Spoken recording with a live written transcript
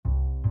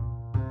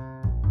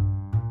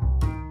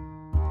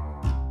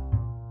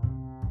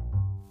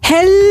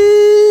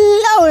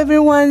Hello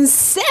everyone,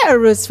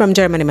 Sarah's from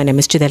Germany. My name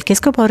is Judel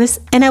Kiskoporis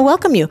and I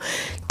welcome you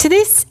to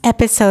this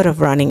episode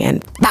of Running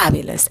and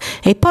Fabulous,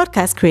 a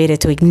podcast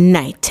created to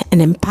ignite and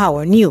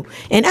empower new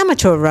and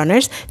amateur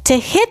runners to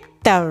hit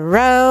the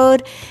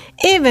road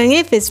even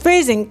if it's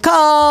freezing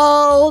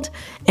cold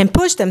and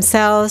push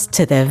themselves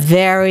to the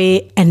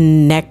very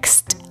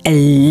next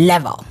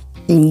level.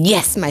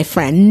 Yes, my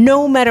friend,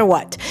 no matter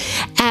what.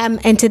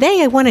 And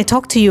today I want to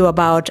talk to you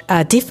about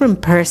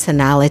different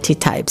personality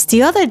types.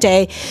 The other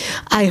day,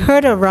 I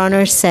heard a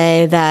runner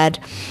say that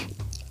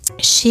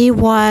she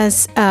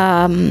was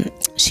kind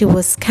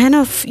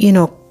of,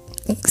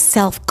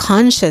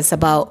 self-conscious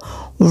about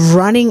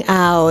running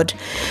out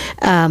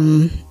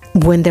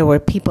when there were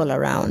people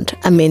around.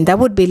 I mean, that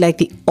would be like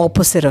the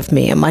opposite of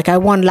me. I'm like, I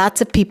want lots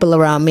of people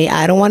around me.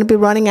 I don't want to be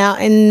running out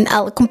and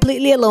out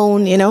completely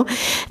alone,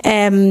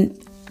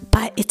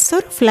 But it's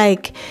sort of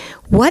like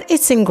what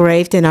is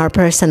engraved in our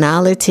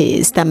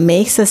personalities that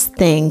makes us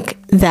think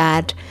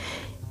that,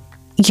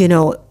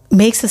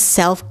 makes us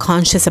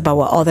self-conscious about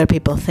what other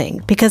people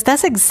think. Because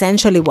that's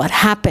essentially what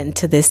happened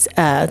to this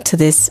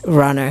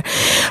runner,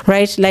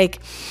 right? Like,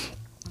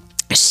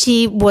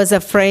 she was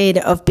afraid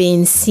of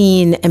being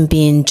seen and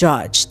being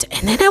judged.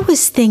 And then I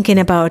was thinking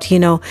about,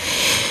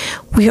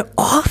 we're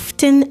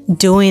often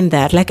doing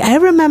that. Like, I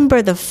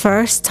remember the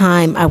first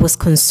time I was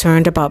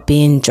concerned about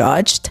being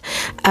judged.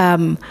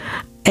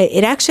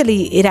 It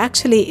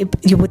actually,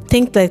 you would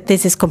think that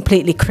this is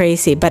completely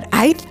crazy, but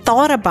I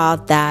thought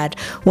about that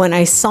when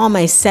I saw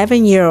my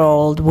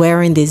 7-year-old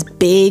wearing these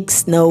big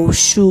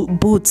snowshoe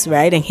boots,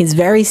 right? And he's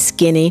very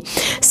skinny,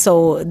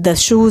 so the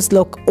shoes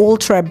look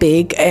ultra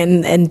big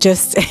and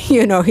just,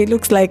 he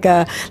looks like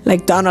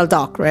Donald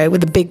Duck, right?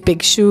 With the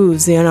big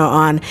shoes,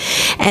 on.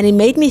 And it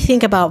made me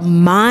think about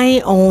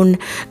my own,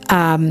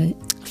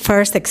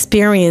 first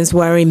experience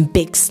wearing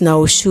big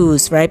snow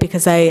shoes, right?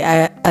 Because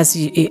I as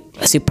you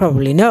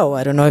probably know,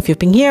 I don't know if you've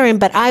been hearing,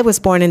 but I was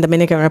born in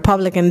Dominican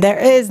Republic and there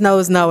is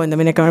no snow in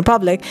Dominican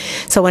Republic.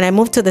 So when I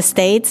moved to the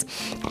States,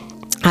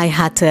 I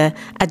had to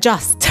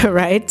adjust,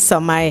 right? So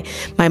my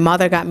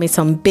mother got me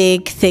some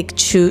big, thick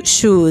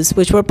shoes,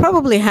 which were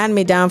probably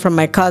hand-me-down from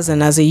my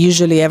cousin, as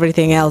usually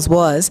everything else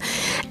was.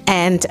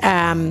 And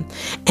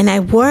I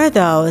wore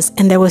those,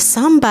 and there was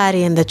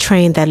somebody in the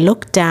train that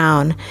looked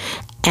down,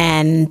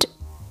 and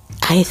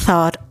I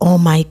thought, oh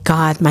my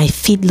God, my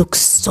feet look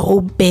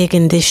so big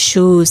in these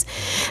shoes.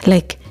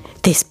 Like,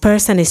 this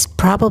person is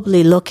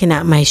probably looking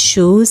at my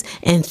shoes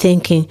and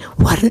thinking,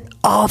 what an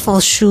awful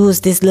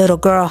shoes this little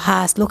girl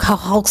has. Look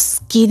how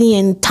skinny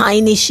and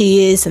tiny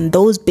she is, and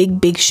those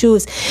big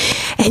shoes.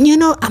 And,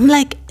 I'm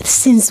like,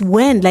 since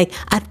when? Like,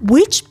 at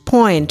which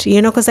point,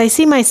 because I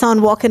see my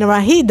son walking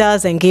around, he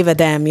doesn't give a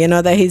damn,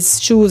 that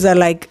his shoes are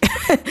like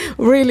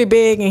really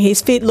big and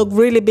his feet look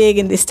really big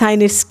in these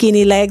tiny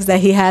skinny legs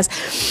that he has.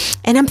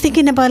 And I'm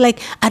thinking about,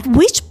 like, at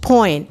which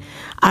point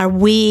are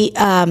we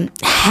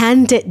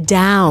handed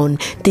down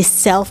this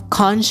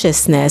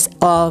self-consciousness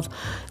of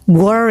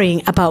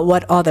worrying about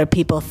what other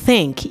people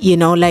think?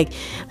 Like,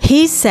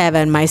 he's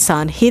 7, my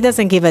son, he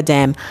doesn't give a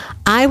damn.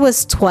 I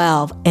was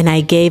 12 and I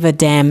gave a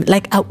damn.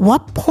 Like, at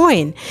what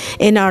point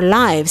in our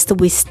lives do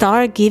we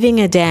start giving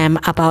a damn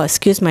about,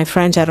 excuse my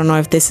French, I don't know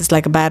if this is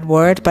like a bad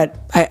word, but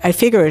I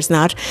figure it's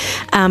not.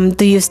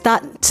 Do you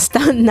start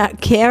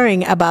not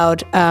caring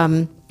about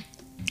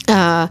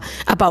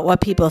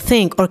what people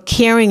think, or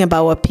caring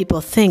about what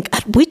people think?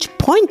 At which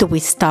point do we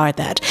start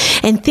that?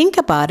 And think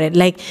about it,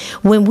 like,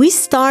 when we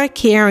start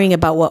caring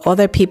about what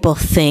other people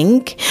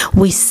think,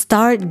 we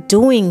start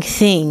doing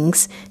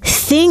things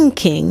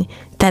thinking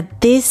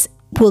that this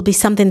will be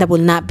something that will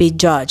not be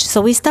judged.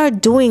 So we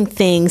start doing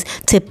things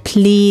to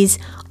please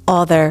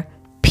other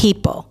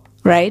people.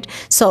 Right?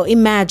 So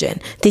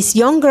imagine this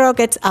young girl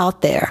gets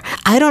out there.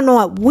 I don't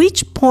know at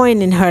which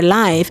point in her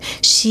life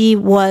she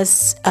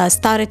was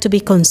started to be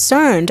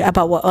concerned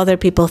about what other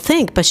people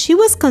think, but she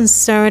was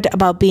concerned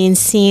about being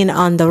seen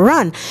on the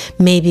run.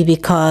 Maybe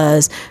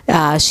because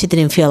she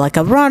didn't feel like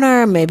a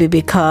runner, maybe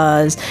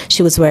because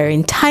she was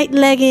wearing tight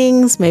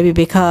leggings, maybe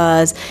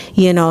because,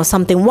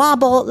 something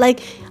wobbled. Like,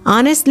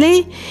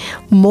 honestly,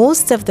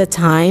 most of the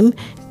time,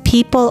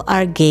 people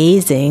are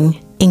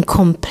gazing in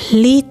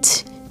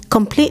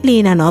completely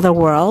in another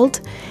world,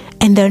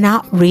 and they're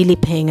not really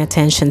paying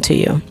attention to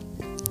you,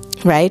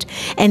 right?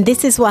 And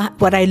this is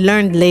what I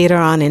learned later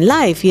on in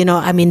life.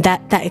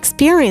 That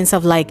experience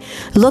of, like,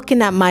 looking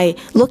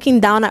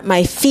down at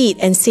my feet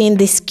and seeing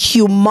these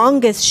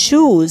humongous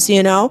shoes,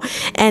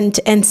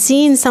 and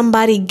seeing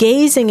somebody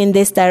gazing in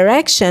this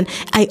direction,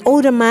 I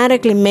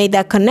automatically made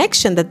that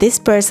connection that this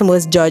person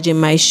was judging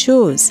my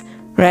shoes,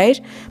 right?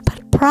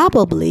 But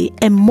probably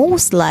and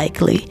most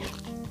likely,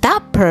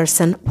 that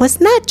person was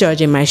not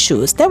judging my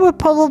shoes. They were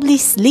probably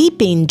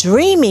sleeping,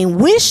 dreaming,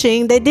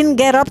 wishing they didn't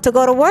get up to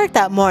go to work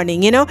that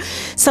morning,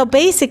 So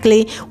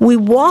basically, we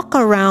walk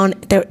around.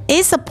 There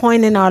is a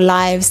point in our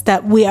lives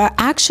that we are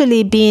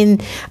actually being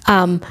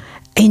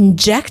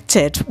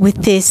injected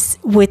with this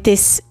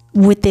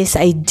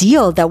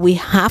ideal that we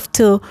have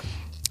to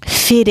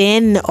fit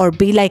in or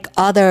be like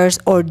others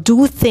or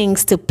do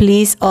things to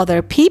please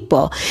other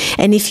people.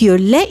 And if you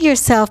let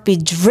yourself be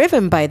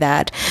driven by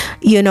that,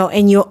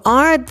 and you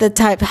are have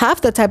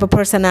the type of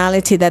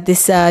personality that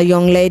this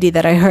young lady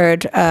that I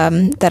heard,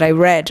 that I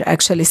read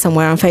actually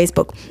somewhere on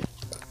Facebook,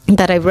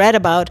 that I read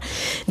about,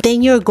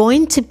 then you're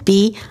going to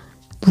be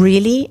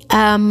really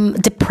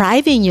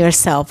depriving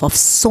yourself of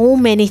so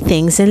many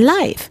things in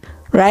life,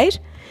 right?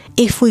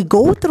 If we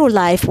go through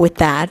life with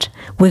that,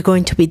 we're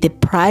going to be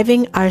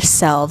depriving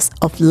ourselves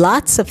of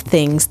lots of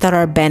things that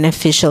are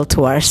beneficial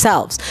to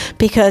ourselves.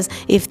 Because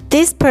if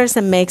this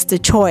person makes the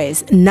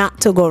choice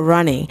not to go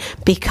running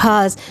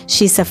because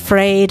she's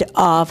afraid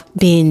of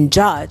being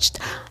judged,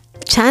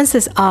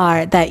 chances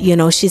are that,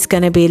 she's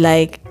going to be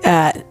like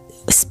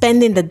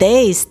spending the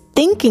days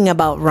thinking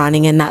about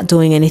running and not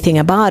doing anything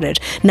about it.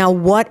 Now,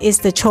 what is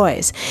the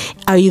choice?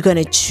 Are you going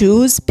to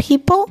choose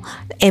people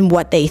and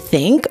what they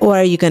think, or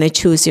are you going to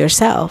choose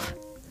yourself?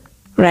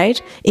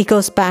 Right? It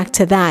goes back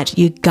to that.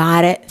 You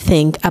gotta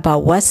think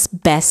about what's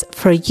best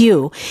for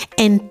you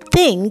and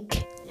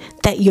think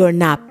that you're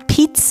not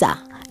pizza.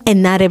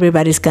 And not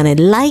everybody's going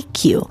to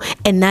like you.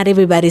 And not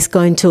everybody's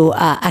going to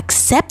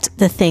accept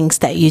the things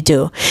that you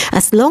do.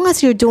 As long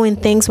as you're doing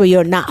things where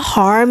you're not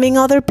harming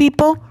other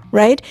people,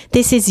 right?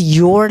 This is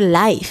your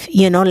life,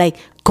 like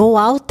go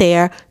out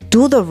there,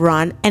 do the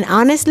run. And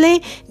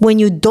honestly, when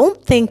you don't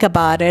think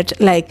about it,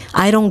 like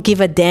I don't give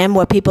a damn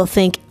what people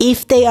think,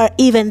 if they are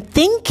even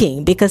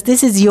thinking, because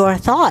this is your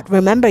thought.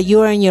 Remember,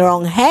 you're in your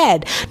own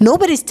head.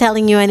 Nobody's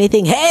telling you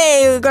anything.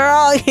 Hey,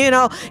 girl,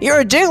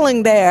 you're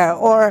jiggling there.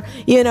 Or,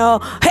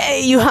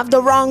 hey, you have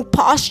the wrong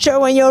posture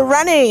when you're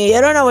running.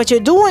 You don't know what you're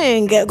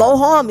doing. Go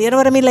home. You know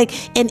what I mean? Like,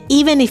 and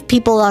even if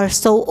people are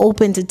so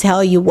open to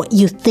tell you what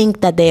you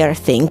think that they are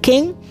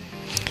thinking,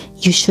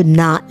 you should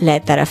not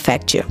let that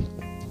affect you.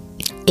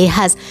 It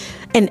has,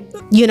 and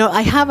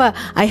I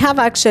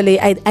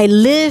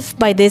live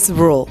by this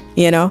rule.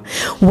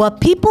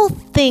 What people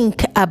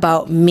think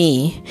about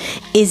me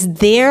is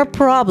their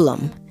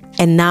problem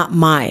and not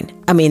mine.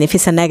 I mean, if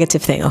it's a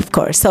negative thing, of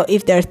course. So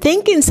if they're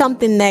thinking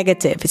something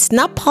negative, it's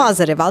not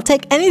positive. I'll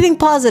take anything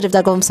positive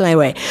that comes my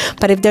way.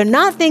 But if they're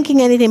not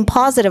thinking anything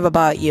positive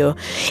about you,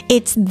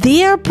 it's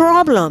their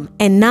problem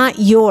and not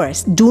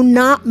yours. Do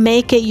not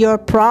make it your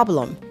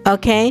problem.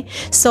 Okay?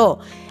 So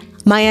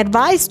my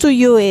advice to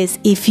you is,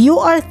 if you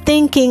are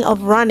thinking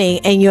of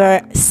running and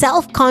you're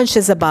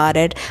self-conscious about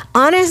it,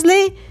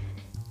 honestly,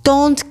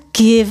 don't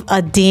give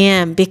a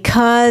damn,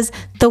 because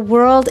the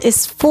world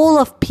is full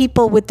of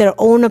people with their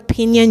own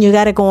opinion. You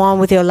got to go on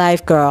with your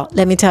life, girl.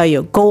 Let me tell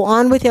you, go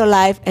on with your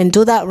life and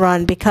do that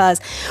run,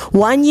 because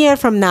 1 year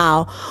from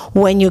now,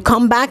 when you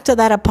come back to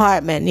that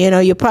apartment,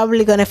 you're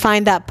probably going to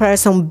find that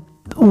person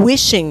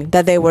wishing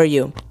that they were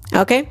you.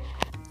 Okay?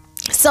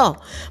 So,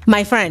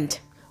 my friend,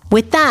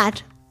 with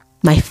that,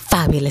 my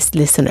fabulous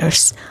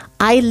listeners,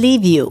 I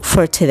leave you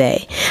for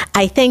today.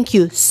 I thank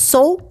you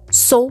so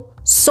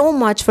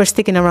much for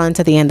sticking around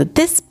to the end of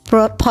this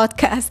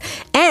podcast.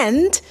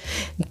 And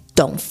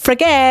don't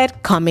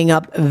forget, coming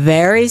up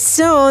very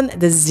soon,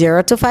 the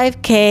 0 to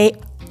 5K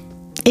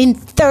in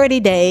 30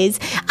 days.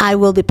 I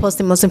will be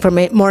posting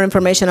more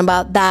information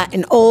about that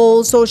in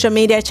all social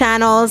media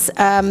channels.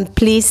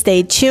 Please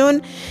stay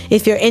tuned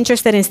if you're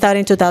interested in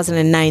starting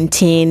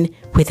 2019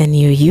 with a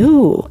new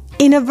you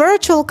in a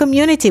virtual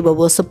community where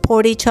we'll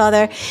support each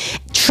other,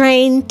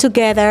 train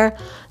together,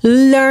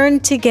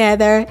 learn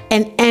together,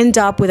 and end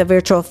up with a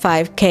virtual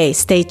 5K.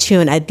 Stay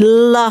tuned. I'd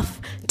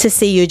love to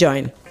see you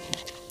join.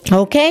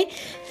 Okay?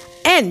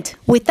 And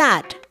with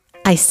that,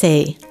 I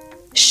say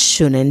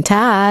schönen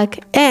Tag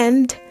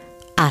and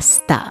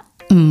hasta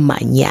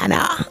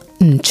mañana.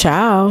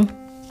 Ciao.